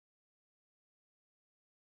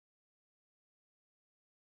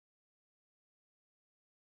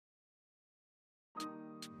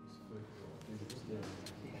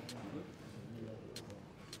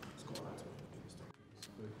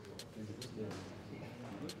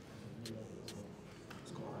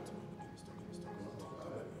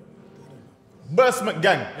Bursman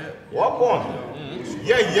gang. What on?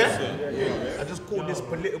 Yeah. I just called this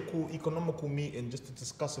political, economical meeting just to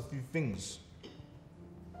discuss a few things.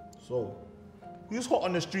 So, who's hot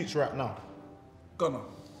on the streets right now? Gunner,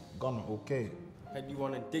 okay. How do you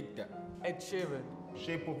want to dig that? Ed Sheeran.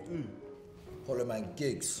 Shape of who? Hollow Man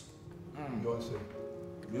Gigs.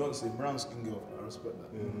 Beyonce, brown skin girl. I respect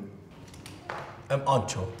that.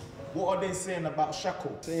 Ancho. What are they saying about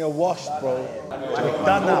Shaq? Saying you're washed, bro. You've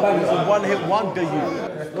done that. It's a one-hit wonder,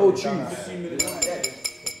 you. No truth.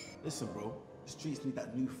 Listen, bro. The streets need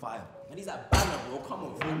that new fire. And he's that banner, bro. Come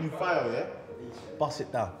on. New fire, yeah? Bust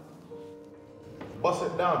it down. Bust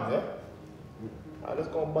it down, yeah? Alright, let's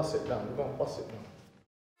go and bust it down. We're gonna bust it down.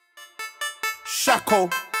 Shaq,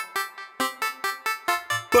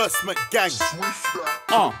 Bursman gang.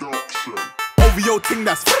 OVO ting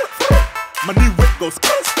that's my new whip goes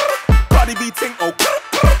Cardi B ting, oh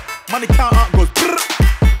money count out goes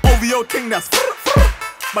OVO ting that's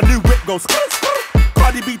my new whip goes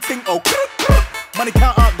Cardi B ting, oh money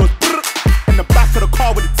count out goes in the back of the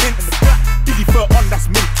car with the tint in the back. Diddy fur on, that's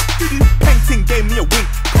mint. Painting gave me a wink.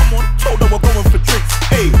 Come on, told her we're going for drinks.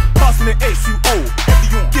 Hey, passing the H2O.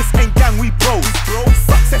 This ain't gang, we bros.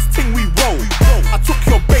 Success ting, we roll. I took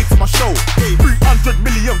your babe to my show. 300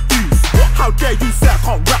 million views. How dare you say I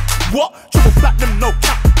can't rap? What? Triple platinum, no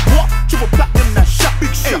cap. What? Triple platinum, that Shaq.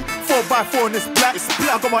 Big shit. 4x4 in this black.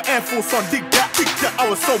 I got my Air Force on, dig that. I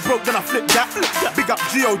was so broke, then I flipped that. Big up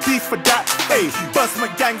G.O.D. for that. Hey,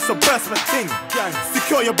 Bursman gang, so Bursman ting.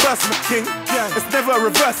 Secure your Bursman king. It's never a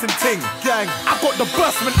reversing ting. I got the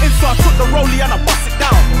Bursman in, so I took the rollie and I bust it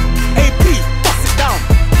down. AP, bust it down.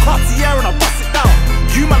 Cartier and I bust it down.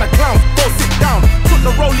 You man a clown, go sit down. Took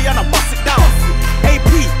the rollie and I bust it down.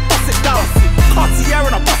 AP, bust it down. Cartier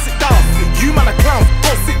and I bust it down. You man a clown,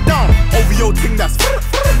 go sit down. OVO ting that's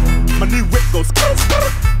my new whip goes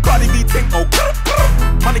Cardi B ting, oh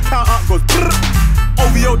money count out goes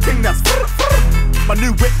OVO ting that's my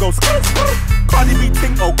new whip goes Cardi B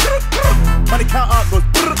ting, oh money count out goes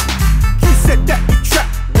You said that you trap,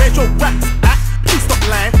 where's your raps at? Please stop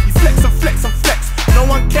lying, you flex and flex and flex. No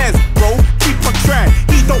one cares, bro, keep on trying.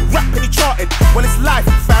 He don't rap and he charted. Well, it's life,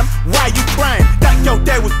 fam, why you crying? That girl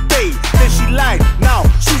there was bae, then she lied. Now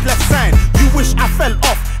she's left sign. You wish I fell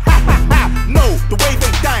off, ha ha ha. No, the way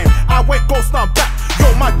they dying. I went ghost, now I'm back. Yo,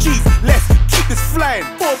 my G's, let's keep this flying.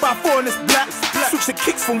 4x4 in this black. Switch the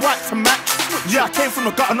kicks from white to match. Yeah, I came from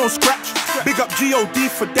the gutter, no scratch. Big up G.O.D.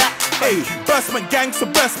 for that. Hey, Bursman gang, so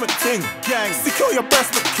Bursman ting. Secure your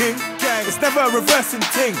Bursman king. It's never a reversing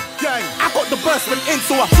ting. I got the Bursman in,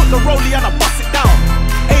 so I took the rollie and I bust it down.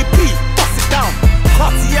 AP, bust it down.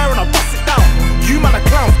 Cartier and I bust it down. You man a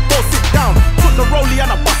clown, go sit down. Took the rollie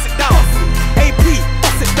and I bust it down. AP,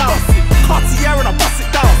 bust it down. Cartier and I bust it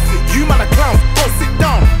down. You man a clown, go sit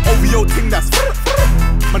down. OVO ting that's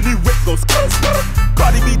my new whip goes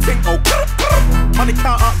Cardi B ting, oh money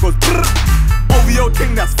count out goes OVO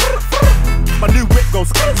ting that's my new whip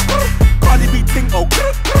goes Cardi B ting, oh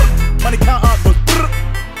money count out goes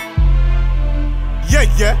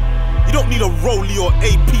Yeah, you don't need a rollie or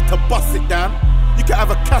AP to bust it down. You can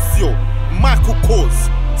have a Casio, Michael Kors,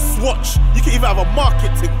 Swatch. You can even have a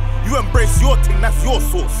marketing. You embrace your thing, that's your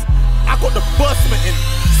source. I got the Bursman in,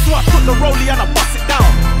 so I took the rollie and I bust it down.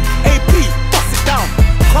 AP, bust it down.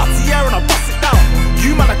 Cartier and I bust it down.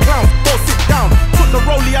 You man a clown, go sit down. Took the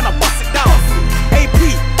rollie and I bust it down. AP,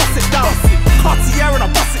 bust it down. Cartier and I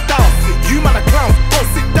bust it down. You man a clown, go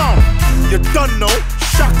sit down. You done know,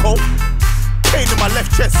 Shaq, pain in my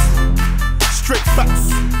left chest. Straight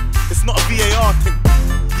facts, it's not a VAR thing.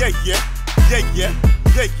 Yeah.